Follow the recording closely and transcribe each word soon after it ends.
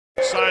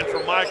line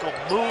for Michael,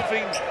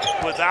 moving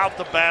without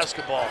the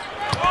basketball.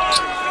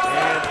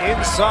 And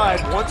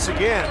inside once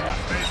again.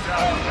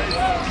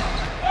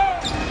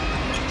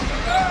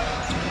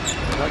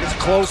 Nuggets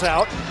close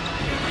out.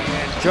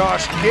 And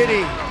Josh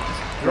Giddey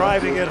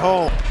driving it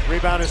home.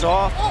 Rebound is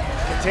off.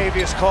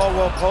 Kentavious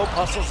Caldwell-Pope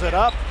hustles it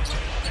up.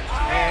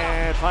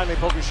 And finally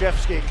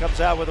Pokusevski comes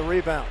out with a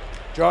rebound.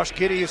 Josh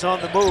Giddey is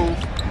on the move.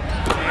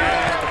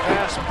 And the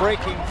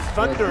fast-breaking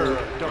Thunder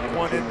dunked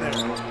one in there.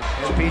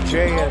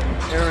 MPJ and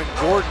Aaron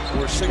Gordon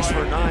were 6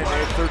 for 9. They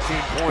had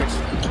 13 points.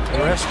 The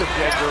rest of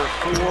Denver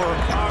 4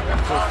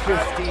 for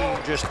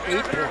 15, just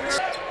 8 points.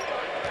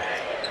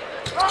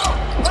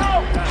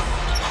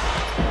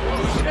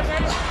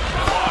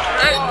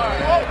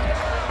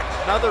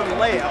 Another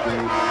layup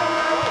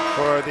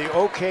for the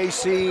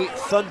OKC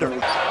Thunder.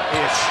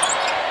 Ish.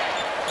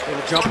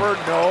 Little jumper,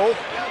 no.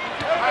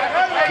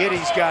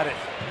 Giddey's got it.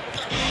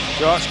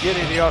 Josh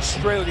Giddey, the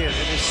Australian,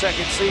 in his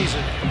second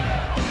season.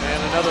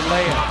 And another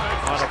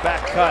layup on a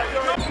back cut.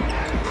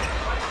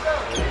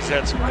 He's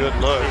had some good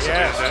looks.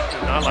 Yes.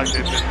 Not like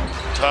they've been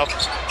tough,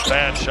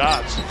 bad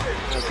shots.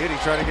 Giddey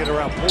trying to get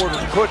around Porter.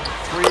 Couldn't.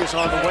 Three is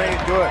on the way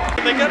and good.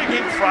 They got a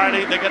game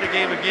Friday. They got a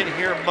game again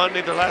here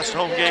Monday, their last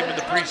home game in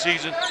the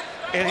preseason.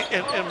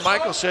 And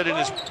Michael said in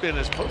his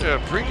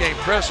pregame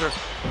presser,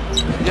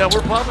 yeah,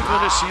 we're probably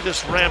going to see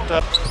this ramped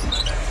up.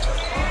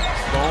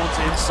 Bones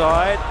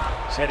inside.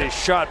 Had his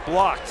shot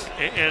blocked.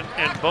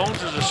 And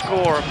Bones is a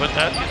scorer, but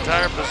that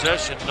entire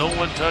possession, no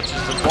one touches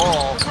the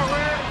ball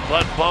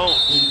but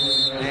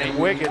Bones. And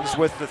Wiggins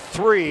with the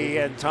three,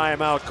 and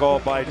timeout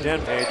called by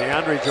Denver.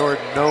 DeAndre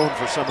Jordan, known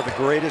for some of the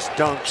greatest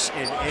dunks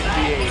in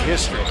NBA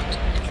history.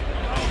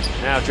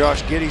 Now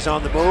Josh Giddey's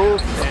on the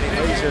move, and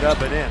he lays it up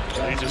and in.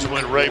 He just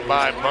went right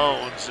by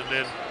Bones, and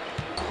then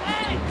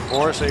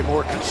Morris, a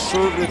more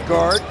conservative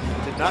guard,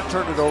 did not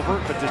turn it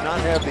over, but did not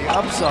have the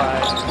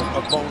upside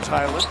of Bones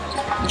Highland.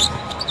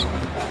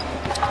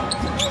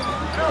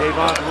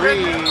 Davon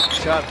Reed,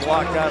 shot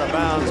blocked out of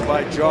bounds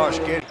by Josh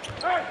Giddey.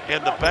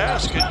 And the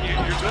basket,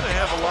 you're going to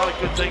have a lot of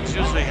good things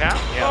usually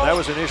happen. Yeah, that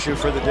was an issue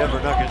for the Denver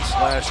Nuggets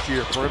last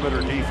year,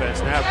 perimeter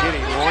defense. Now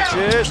Giddey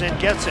launches and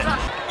gets it.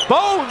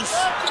 Bones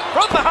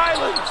from the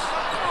Highlands.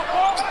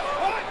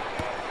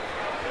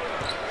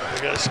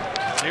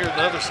 Here's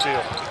another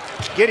steal.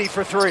 Giddey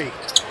for three.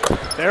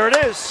 There it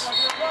is.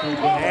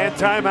 And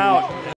timeout.